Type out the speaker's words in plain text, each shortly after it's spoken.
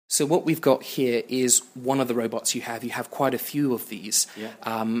So what we've got here is one of the robots you have. You have quite a few of these. Yeah.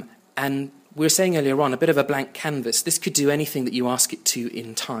 And we were saying earlier on, a bit of a blank canvas. This could do anything that you ask it to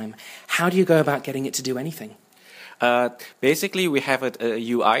in time. How do you go about getting it to do anything? Basically, we have a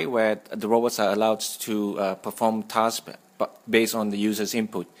UI where the robots are allowed to perform tasks based on the user's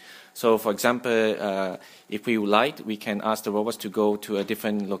input. So, for example, if we would like, we can ask the robots to go to a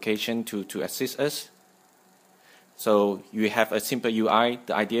different location to assist us. So you have a simple UI.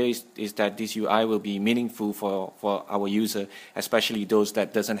 The idea is that this UI will be meaningful for our user, especially those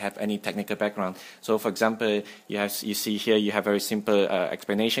that doesn't have any technical background. So for example, you see here, you have very simple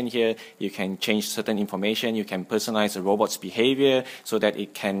explanation here. You can change certain information. You can personalize the robot's behavior so that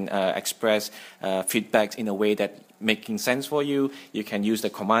it can express feedback in a way that making sense for you. You can use the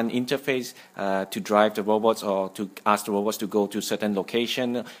command interface to drive the robots or to ask the robots to go to certain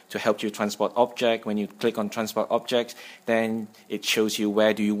location to help you transport object. When you click on transport objects, then it shows you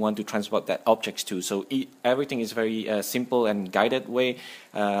where do you want to transport that objects to. So everything is very simple and guided way.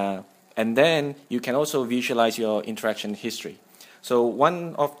 And then you can also visualize your interaction history. So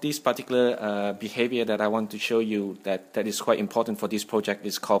one of these particular behavior that I want to show you that is quite important for this project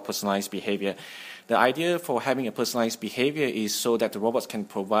is called personalized behavior. The idea for having a personalized behavior is so that the robots can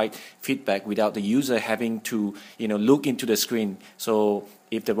provide feedback without the user having to, look into the screen. So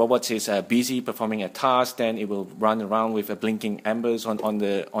if the robot is busy performing a task, then it will run around with a blinking ambers on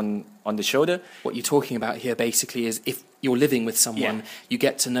the shoulder. What you're talking about here basically is if you're living with someone, you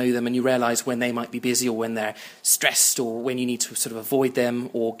get to know them and you realize when they might be busy or when they're stressed or when you need to sort of avoid them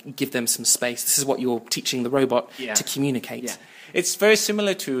or give them some space. This is what you're teaching the robot to communicate. Yeah. It's very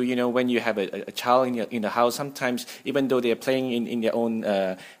similar to, when you have a child in the house. Sometimes, even though they're playing in their own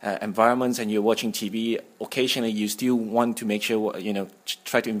environments and you're watching TV, occasionally you still want to make sure,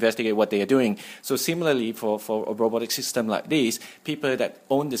 try to investigate what they are doing. So similarly, for a robotic system like this, people that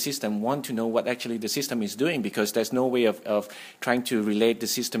own the system want to know what actually the system is doing because there's no way of trying to relate the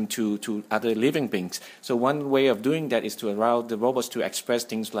system to other living beings. So one way of doing that is to allow the robots to express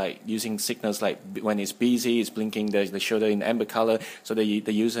things like using signals like when it's busy, it's blinking the shoulder in amber color, so the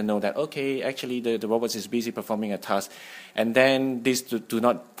user know that, okay, actually the robot is busy performing a task. And then this do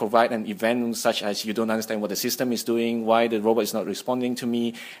not provide an event such as you don't understand what the system is doing, why the robot is not responding to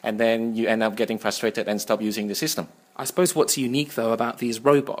me, and then you end up getting frustrated and stop using the system. I suppose what's unique, though, about these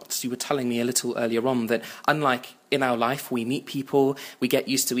robots, you were telling me a little earlier on that unlike in our life, we meet people, we get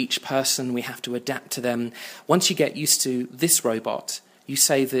used to each person, we have to adapt to them. Once you get used to this robot, you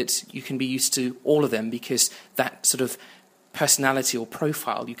say that you can be used to all of them because that sort of personality or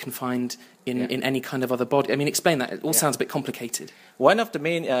profile you can find in any kind of other body. I mean, explain that. It all sounds a bit complicated. One of the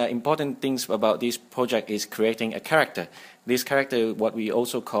main important things about this project is creating a character. This character, what we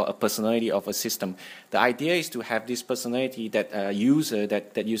also call a personality of a system. The idea is to have this personality that a user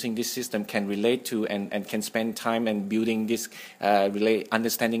that using this system can relate to and can spend time and building this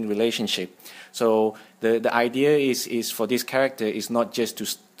understanding relationship. So the idea is for this character is not just to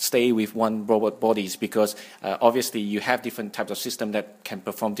stay with one robot bodies because obviously you have different types of system that can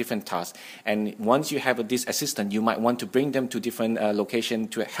perform different tasks. And once you have this assistant, you might want to bring them to different location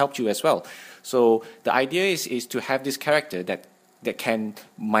to help you as well. So the idea is to have this character that can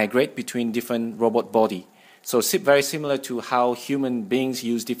migrate between different robot body. So very similar to how human beings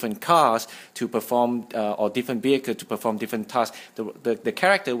use different cars to perform or different vehicles to perform different tasks. The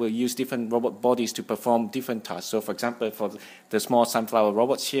character will use different robot bodies to perform different tasks. So for example, for the small sunflower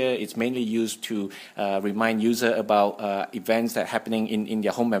robots here, it's mainly used to remind user about events that are happening in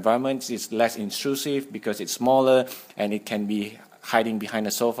their home environment. It's less intrusive because it's smaller and it can be hiding behind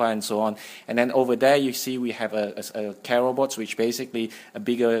a sofa and so on. And then over there you see we have a care robots, which basically a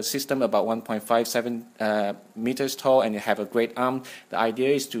bigger system about 1.57 meters tall, and it have a great arm. The idea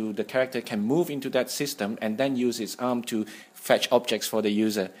is the character can move into that system and then use its arm to fetch objects for the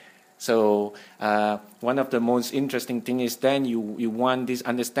user. So one of the most interesting thing is then you want these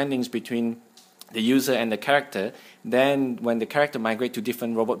understandings between the user and the character. Then when the character migrate to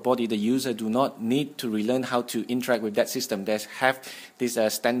different robot body, the user do not need to relearn how to interact with that system. They have this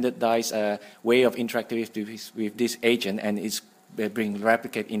standardized way of interacting with this agent, and it's being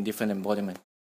replicated in different embodiment.